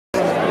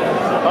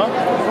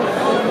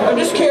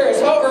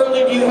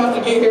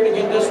get here to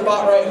get this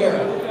spot right here.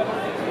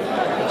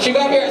 She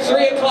got here at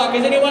 3 o'clock.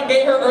 Has anyone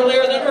get here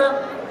earlier than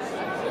her?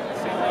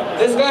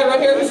 This guy right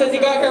here who says he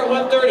got here at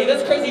 1:30.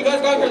 That's crazy. You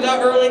guys got here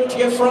that early to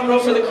get front row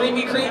for the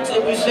Creepy Creeps,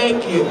 and we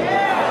thank you.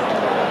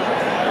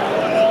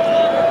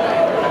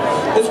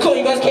 It's cool.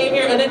 You guys came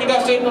here, and then you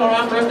got stayed more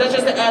after us. That's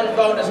just an added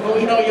bonus, but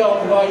we know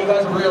why you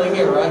guys are really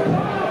here, right?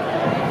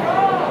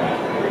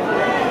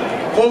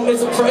 Well,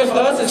 for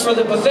us, it's for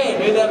the buffet,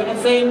 dude. They have an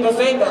insane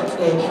buffet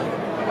backstage.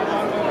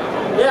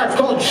 Yeah, it's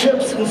called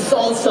chips and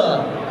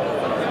salsa.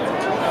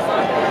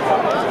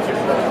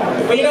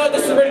 But you know what?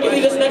 We're gonna give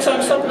you this next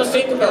time something to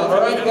think about.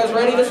 All right, you guys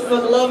ready? This is for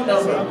the love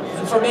number.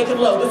 It's for making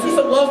love. Let's see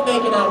some love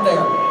making out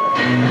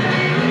there.